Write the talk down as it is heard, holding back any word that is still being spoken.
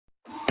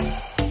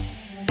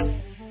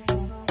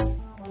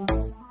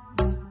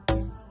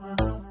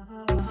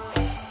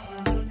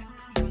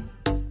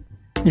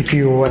If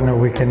you wanna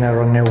we can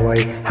run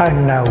away. How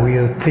now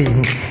you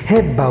think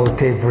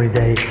about every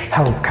day.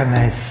 How can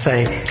I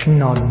say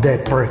not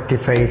that pretty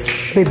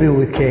face? Baby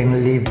we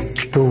can live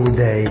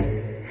today.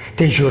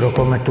 Te giuro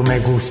come tu me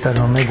gusta,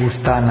 no me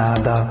gusta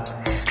nada.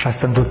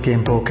 Hasta tanto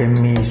tiempo que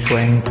mi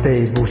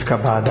suente busca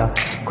bada.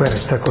 Quiero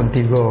estar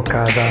contigo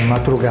cada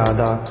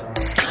madrugada.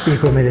 Y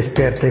que me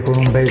despierte con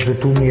un beso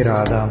tu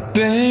mirada.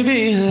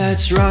 Baby,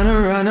 let's run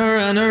away.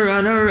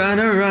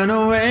 Run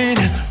away.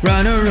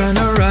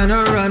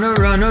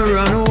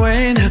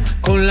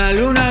 Con la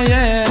luna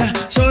llena,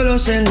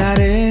 solos en la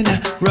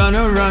arena. Run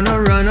away.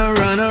 Run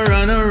away.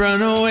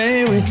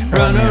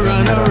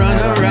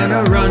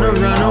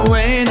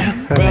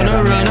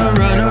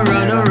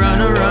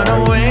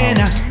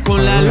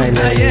 Con la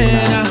luna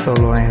llena,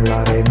 solo en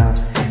la arena.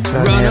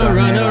 Run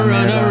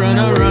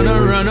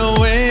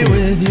away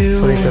with you.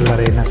 Solito en la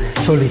arena,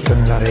 solito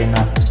en la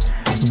arena.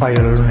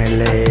 Bailo la luna en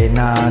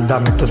lena,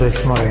 dame todo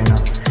es morena.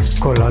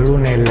 Con la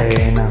luna en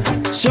lena.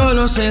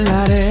 Solos en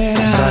la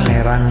arena.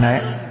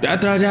 Rane. De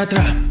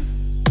atrás.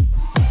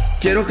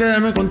 Quiero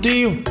quedarme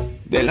contigo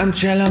de la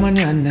noche a la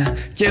mañana.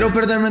 Quiero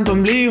perderme en tu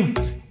ombligo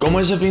como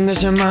ese fin de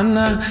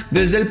semana.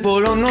 Desde el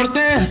polo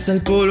norte hasta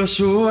el polo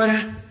sur.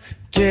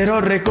 Quiero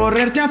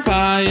recorrerte a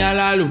paz y a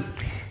la luz.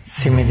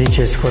 Si me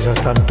dices cosas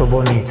tanto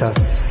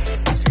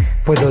bonitas,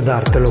 puedo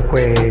darte lo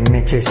que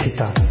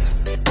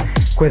necesitas.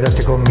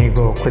 Quédate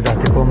conmigo.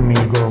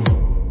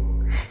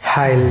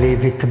 I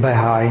leave it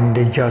behind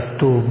just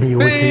to be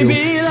with you.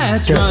 Baby,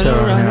 let's Just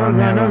run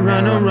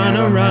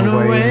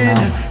away.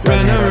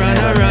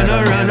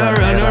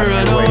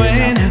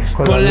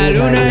 Con la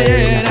luna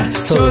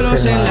llena,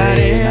 solos en la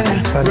arena.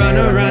 Run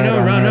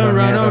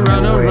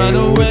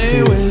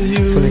away with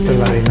you. Solito en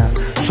la arena,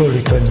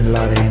 solito en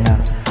la arena.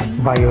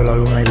 Bailo la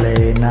luna en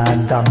lena,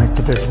 dame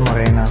tu tez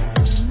morena.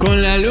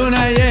 Con la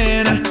luna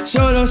llena,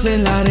 solos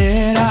en la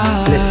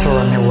arena. Let's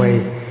run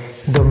away.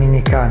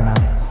 Dominicana,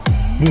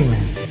 dime.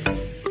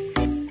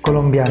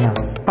 Colombiana,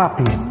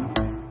 papi.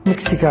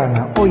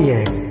 Mexicana, oh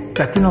yeah.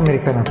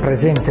 Latinoamericana,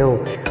 presente, oh.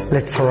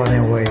 Let's run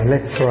away. Run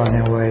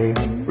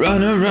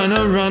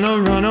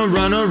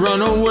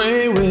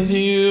away with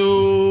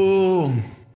you.